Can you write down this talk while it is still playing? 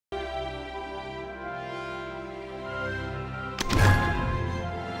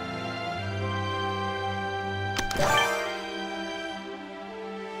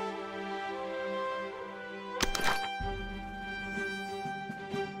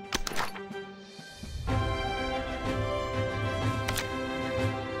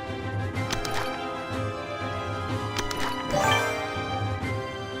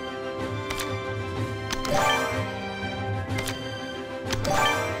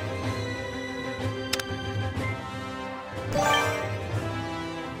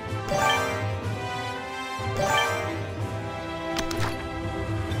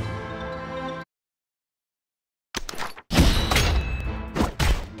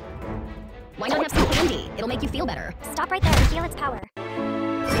Why not have some candy? It'll make you feel better. Stop right there and feel its power. The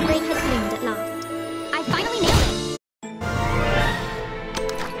break has bloomed at last. I finally nailed it!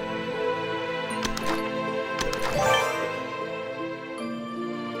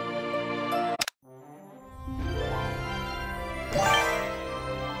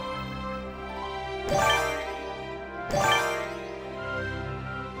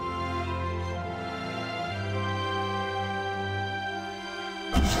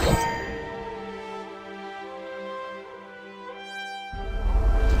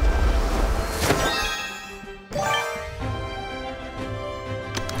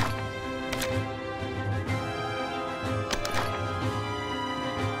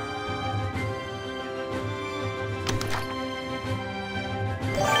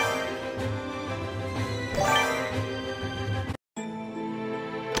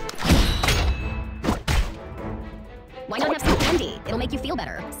 Why not have some candy? It'll make you feel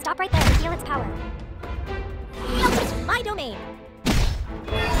better. Stop right there and feel its power. Feel my domain.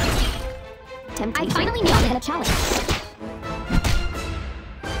 I finally nailed it in a challenge.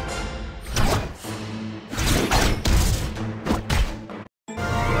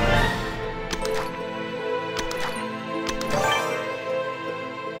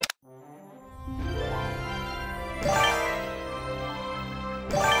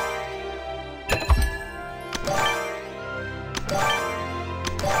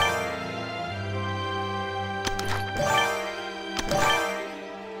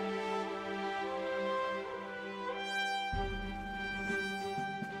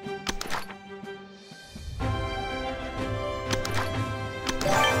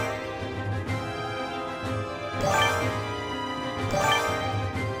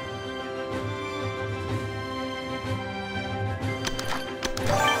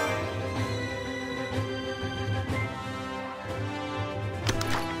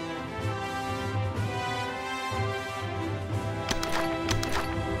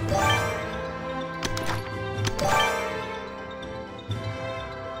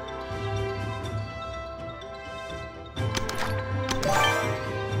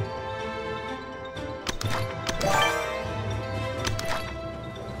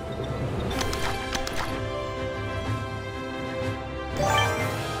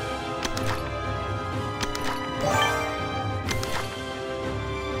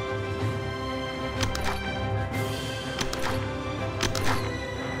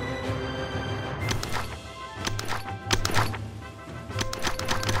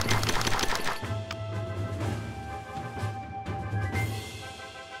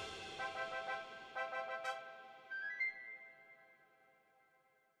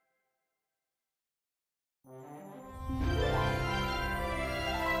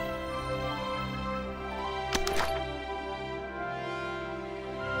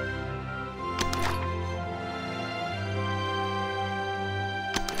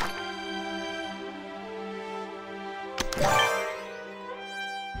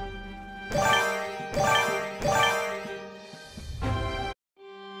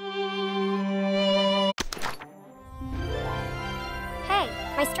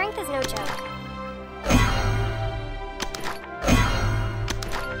 My strength is no joke.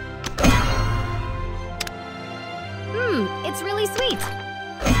 It's really sweet.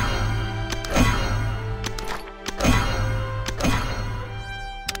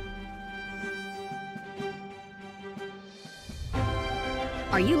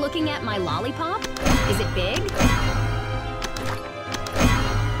 Are you looking at my lollipop? Is it big?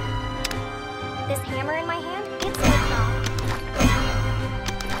 This hammer in my hand, it's so soft.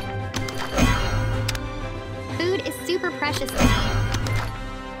 Food is super precious to me.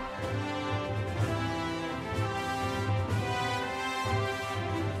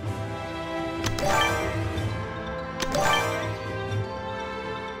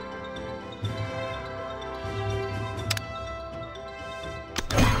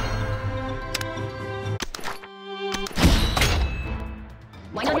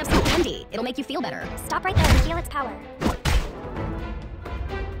 Why not have some candy? It'll make you feel better. Stop right there and feel its power.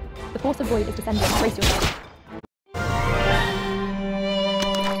 The force of void is descending. Brace yourself.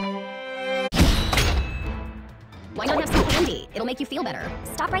 Why not have some candy? It'll make you feel better.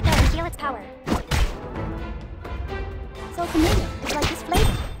 Stop right there and feel its power. So familiar. It's like this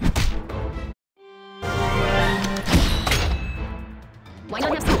flavor. Why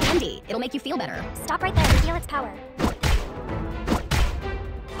not have some candy? It'll make you feel better. Stop right there and feel its power.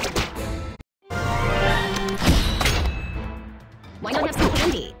 Why not have some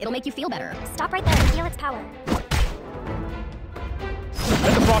candy? It'll make you feel better. Stop right there and feel its power.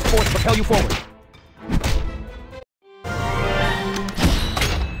 Let the frost force propel you forward.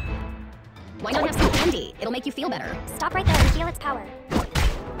 candy. It'll make you feel better. Stop right there and feel its power.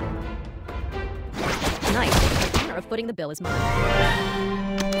 Nice. The honor of footing the bill is mine.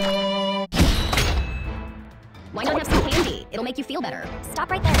 Why not have some candy? It'll make you feel better.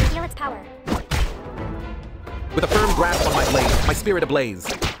 Stop right there and feel its power. With a firm grasp on my blade, my spirit ablaze.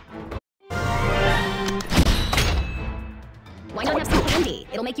 Why not have some candy?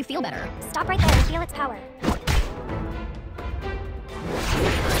 It'll make you feel better. Stop right there and feel its power.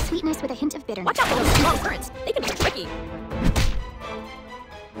 Sweetness with a hint of bitterness. Watch out for those strong currents. They can be tricky.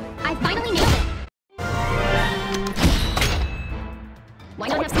 I finally nailed it! Why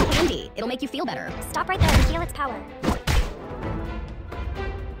not have some candy? It'll make you feel better. Stop right there and feel its power.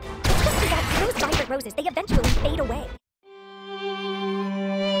 It's just that those vibrant roses, they eventually fade away.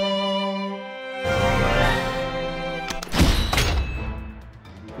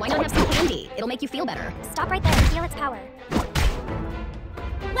 Why not have some candy? It'll make you feel better. Stop right there and feel its power.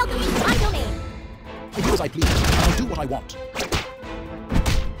 Welcome to my domain. I do as I please. I'll do what I want.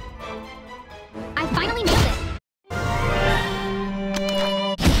 I finally nailed it!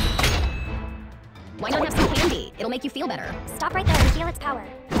 Why not have some candy? It'll make you feel better. Stop right there and feel its power.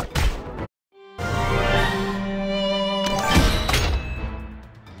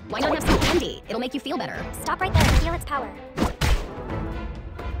 Why not have some candy? It'll make you feel better. Stop right there and feel its power.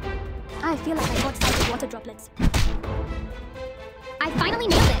 I feel like I caught sight of water droplets. I finally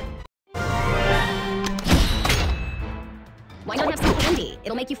nailed it! Why not have some candy?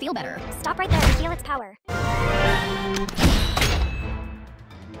 It'll make you feel better. Stop right there and feel its power.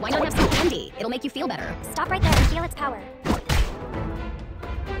 Why not have some candy? It'll make you feel better. Stop right there and feel its power.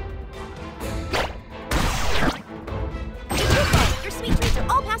 Your sweet treats are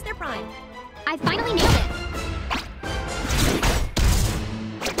all past their prime. I finally nailed it!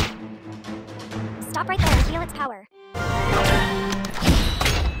 Stop right there and feel its power.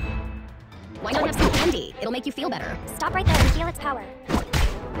 Why not have some candy? It'll make you feel better. Stop right there and feel its power.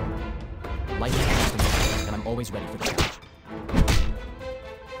 Life is interesting, and I'm always ready for the challenge.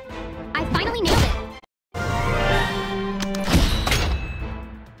 I finally nailed it!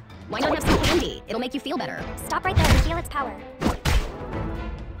 Why not have some candy? It'll make you feel better. Stop right there and feel its power.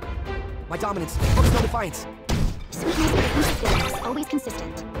 My dominance, looks no defiance. Sweetness with a hint of bitterness, always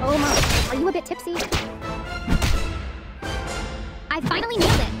consistent. Oh my, are you a bit tipsy? I finally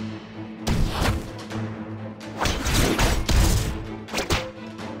nailed it!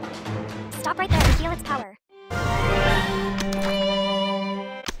 Stop right there and feel its power.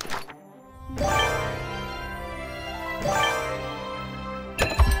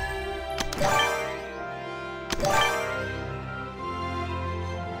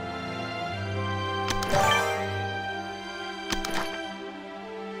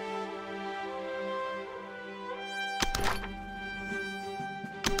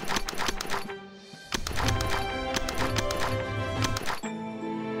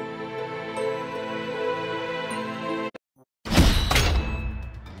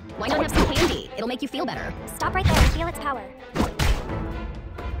 Why not have some candy? It'll make you feel better. Stop right there and feel its power.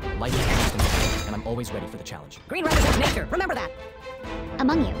 Life is interesting, and I'm always ready for the challenge. Green represents nature. Remember that.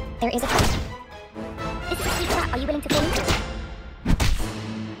 Among you, there is a fight. Is it a sweet trap? Are you willing to fall into it?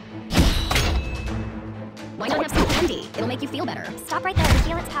 Why not have some candy? It'll make you feel better. Stop right there and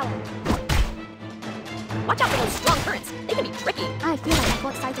feel its power. Watch out for those strong currents. They can be tricky. I feel like I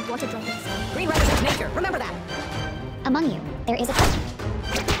caught sight of water droplets. Green represents nature. Remember that. Among you, there is a fight.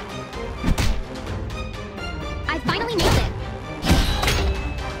 I finally nailed it!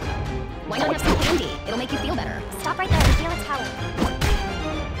 Why not have some candy? It'll make you feel better. Stop right there and feel its power.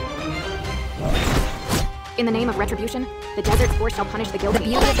 In the name of retribution, the desert's force shall punish the guilty. The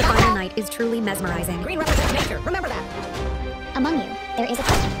beauty of the final night is truly mesmerizing. Green represents nature. Remember that. Among you, there is a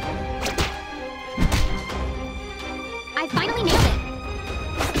fight. I finally nailed it!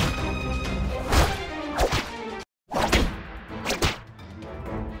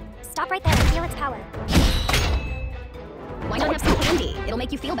 Stop right there and feel its power. Why not have some candy? It'll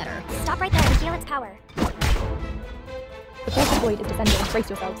make you feel better. Stop right there and feel its power. The force of void is descending. Brace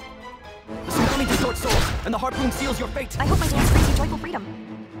yourselves. The tsunami distorts souls, and the harpoon seals your fate. I hope my dance brings you joyful freedom.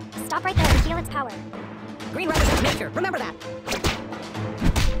 Stop right there and feel its power. Green represents nature. Remember that.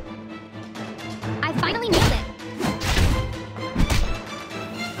 I finally nailed it!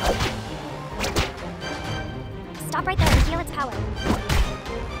 Stop right there and feel its power.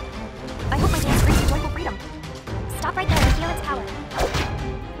 I hope my dance brings you joyful freedom. Stop right there and feel its power.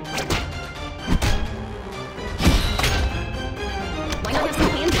 Why not have some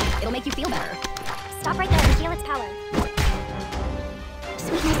candy? It'll make you feel better. Stop right there and feel its power.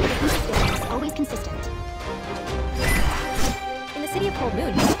 Sweetness with a hint of bitterness, always consistent. In the city of Cold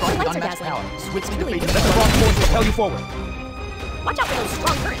Moon, Strike with Lights are unmatched dazzling. power, swiftly Truly defeating beautiful. the wrong force will propel you forward. Watch out for those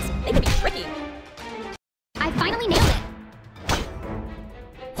strong currents. They can be tricky. I finally nailed it.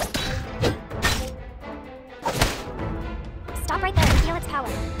 Stop right there and feel its power.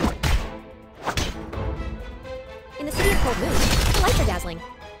 In the city of cold moon, the lights are dazzling.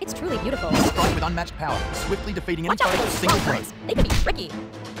 It's truly beautiful. Strike with unmatched power, swiftly defeating any Watch out foe for with a those single strong blow. currents. They can be tricky.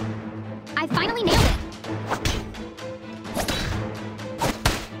 I finally nailed it.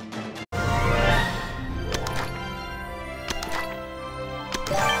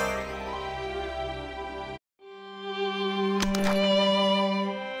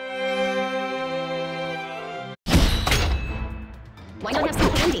 Why not have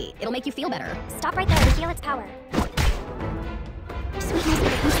some candy? It'll make you feel better. Stop right there and feel its power. Sweetness with a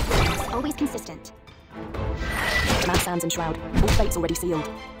hint of bitterness, always consistent. Mad sands and shroud. All fates already sealed.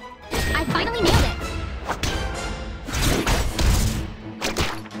 I finally nailed it.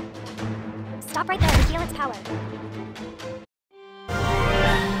 Stop right there and feel its power.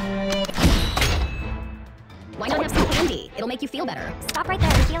 Why not have some candy? It'll make you feel better. Stop right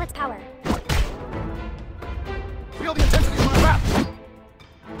there and feel its power. Feel the intensity of my wrath.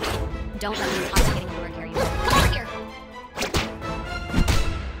 Don't let the intoxicating allure carry you. Come over here!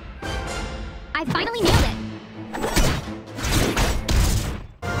 I finally nailed it.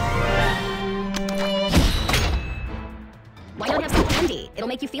 Why not have some candy? It'll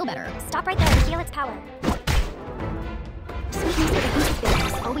make you feel better. Stop right there and feel its power. Sweetness with a hint of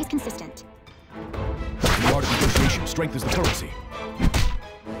bitterness, always consistent. In the art of negotiation, strength is the currency.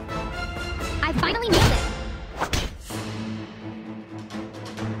 I finally nailed it.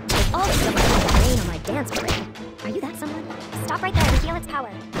 There's always someone who can rain on my dance parade. Are you that someone? Stop right there and feel its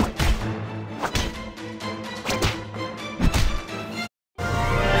power.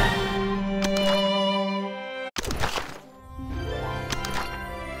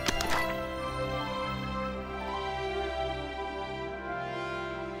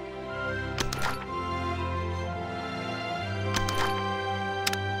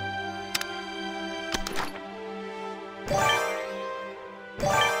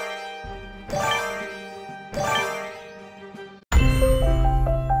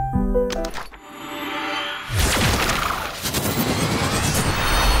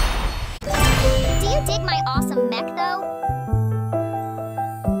 Do you dig my awesome mech, though?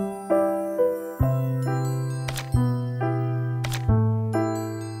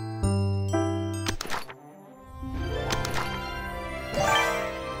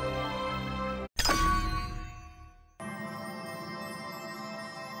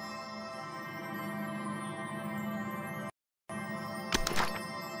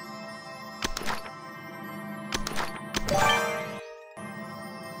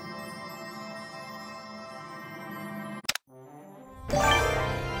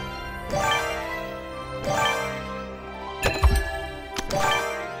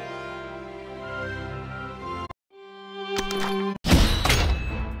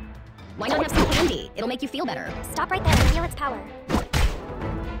 Why not have some candy? It'll make you feel better. Stop right there and feel its power.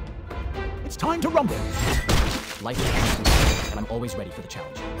 It's time to rumble. Life is constant, and I'm always ready for the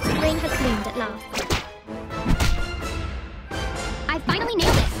challenge. Spring has bloomed at last. I finally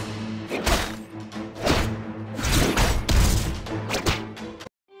nailed it.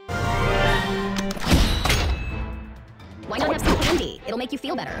 Why not have some candy? It'll make you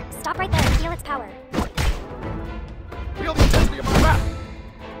feel better. Stop right there and feel its power. Feel the intensity of my wrath.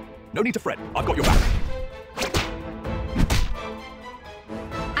 No need to fret. I've got your back.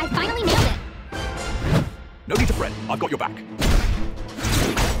 I finally nailed it. No need to fret. I've got your back.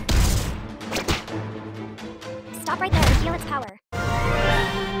 Stop right there and feel its power.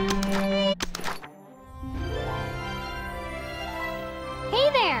 Hey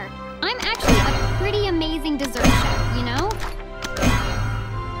there! I'm actually a pretty amazing dessert chef, you know?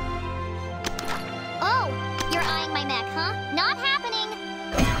 Oh, you're eyeing my mech, huh? Not happening!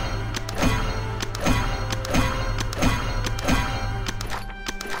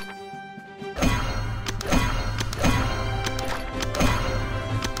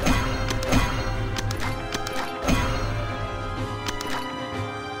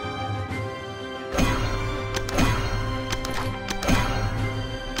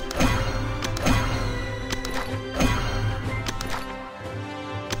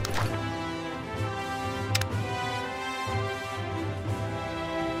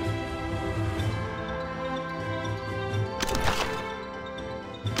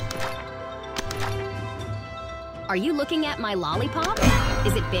 Are you looking at my lollipop?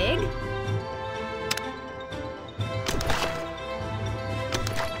 Is it big?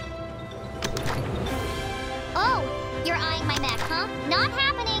 Oh, you're eyeing my mech, huh? Not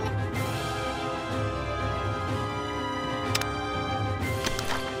happening!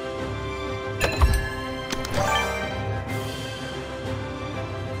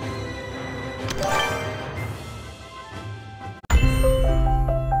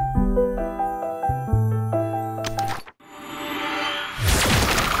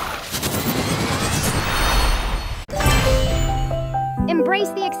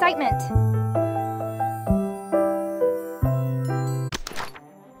 excitement.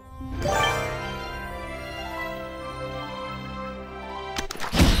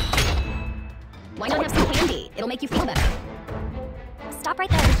 Why not have some candy? It'll make you feel better. Stop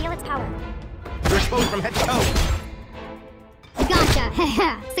right there and feel its power. You're exposed from head to toe.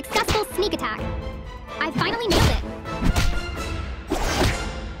 Gotcha! Successful sneak attack. I finally nailed it.